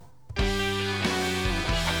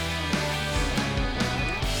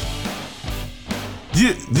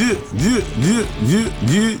Yeah.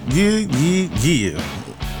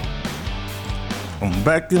 I'm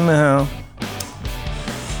back in the house.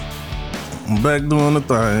 I'm back doing the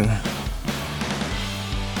thing.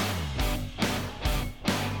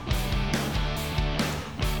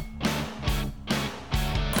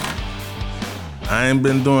 I ain't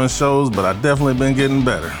been doing shows, but I definitely been getting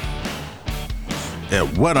better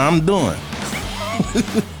at what I'm doing.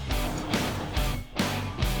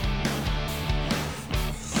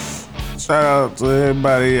 Shout out to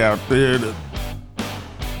everybody out there that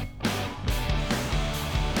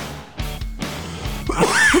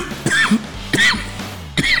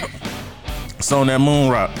it's on that moon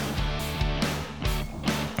rock.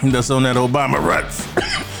 That's on that Obama rocks.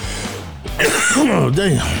 Oh,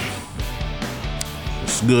 damn.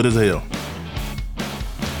 It's good as hell.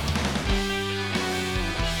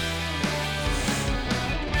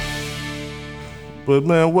 But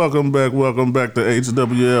man, welcome back to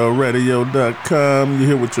HWLradio.com. You're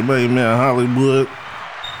here with your main man, Hollywood.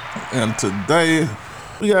 And today,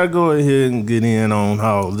 we gotta go ahead and get in on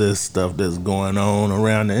all this stuff that's going on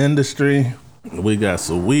around the industry. We got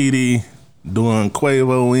Saweetie doing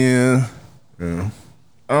Quavo in. Yeah.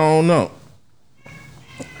 I don't know.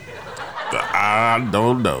 I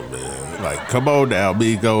don't know, man. Like, come on now,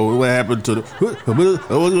 Migo. What happened to the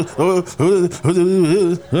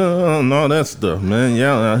and all that stuff, man?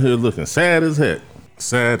 Y'all out here looking sad as heck.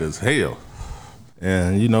 Sad as hell.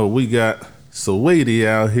 And, you know, we got Saweetie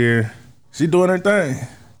out here. She doing her thing.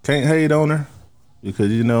 Can't hate on her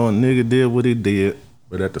because, you know, a nigga did what he did.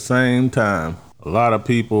 But at the same time, a lot of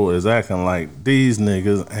people is acting like these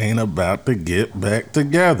niggas ain't about to get back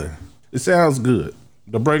together. It sounds good.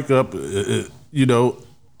 The breakup, you know,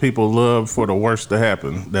 people love for the worst to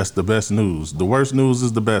happen. That's the best news. The worst news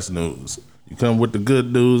is the best news. You come with the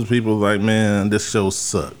good news, people like, man, this show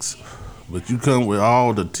sucks. But you come with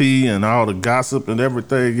all the tea and all the gossip and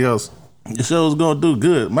everything else, the show's gonna do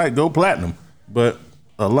good. It might go platinum. But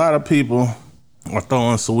a lot of people are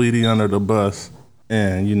throwing Saweetie under the bus.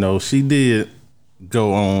 And, you know, she did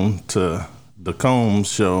go on to the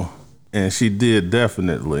Combs show, and she did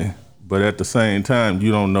definitely. But at the same time,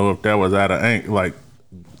 you don't know if that was out of like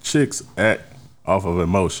chicks act off of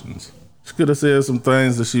emotions. She could have said some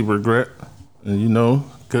things that she regret, and you know,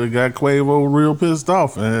 could have got Quavo real pissed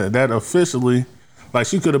off, and that officially, like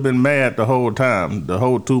she could have been mad the whole time, the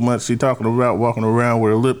whole 2 months she talking about walking around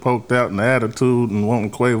with her lip poked out and the attitude and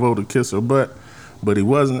wanting Quavo to kiss her butt, but he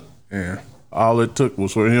wasn't. And all it took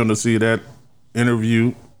was for him to see that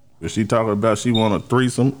interview where she talking about she want a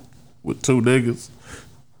threesome with two niggas.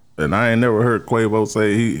 And I ain't never heard Quavo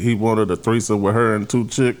say he wanted a threesome with her and two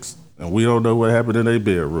chicks. And we don't know what happened in their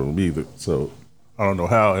bedroom either. So I don't know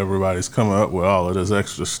how everybody's coming up with all of this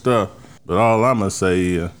extra stuff. But all I'm going to say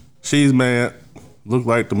is she's mad. Look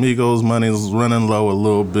like the Migos money is running low a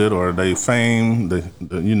little bit, or they fame.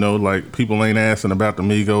 You know, like people ain't asking about the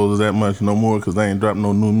Migos that much no more because they ain't dropping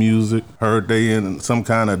no new music. Heard they in some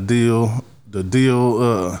kind of deal. The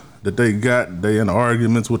deal that they got, they in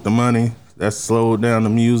arguments with the money. That slowed down the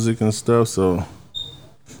music and stuff. So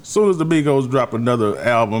as soon as the Migos drop another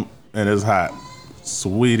album and it's hot,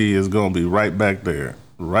 Saweetie is gonna be right back there,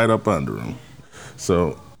 right up under him.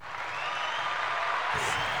 So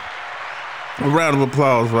a round of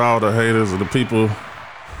applause for all the haters and the people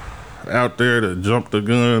out there that jumped the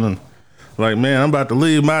gun and like, man, I'm about to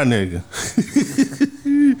leave my nigga.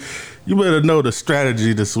 You better know the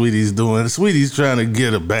strategy that Saweetie's doing. Saweetie's trying to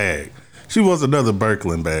get a bag. She wants another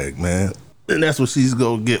Birkland bag, man. And that's what she's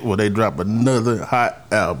gonna get when they drop another hot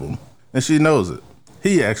album. And she knows it.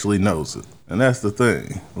 He actually knows it. And that's the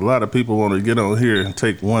thing. A lot of people want to get on here and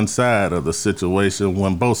take one side of the situation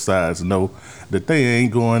when both sides know that they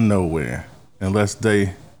ain't going nowhere unless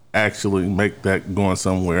they actually make that going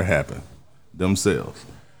somewhere happen themselves.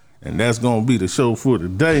 And that's gonna be the show for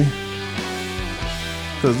today.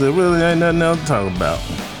 Cause there really ain't nothing else to talk about.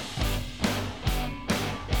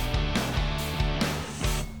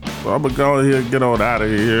 So I'm gonna go ahead and get on out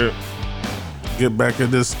of here. Get back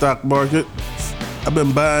in this stock market. I've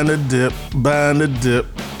been buying the dip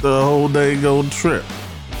the whole day go trip.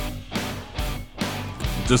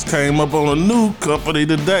 Just came up on a new company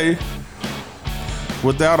today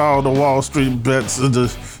without all the Wall Street bets and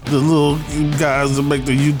the little guys that make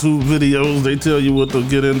the YouTube videos, they tell you what to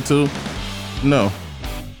get into. No,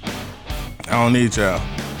 I don't need y'all.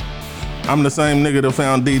 I'm the same nigga that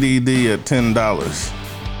found DDD at $10.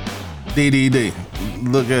 DDD.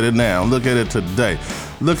 Look at it now. Look at it today.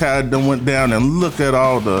 Look how it done went down, and look at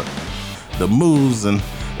all the moves and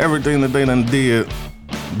everything that they done did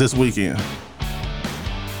this weekend.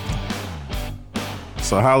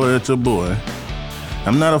 So holler at your boy.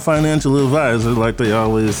 I'm not a financial advisor like they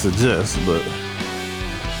always suggest, but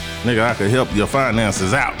nigga, I could help your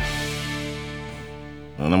finances out.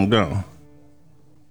 And I'm gone.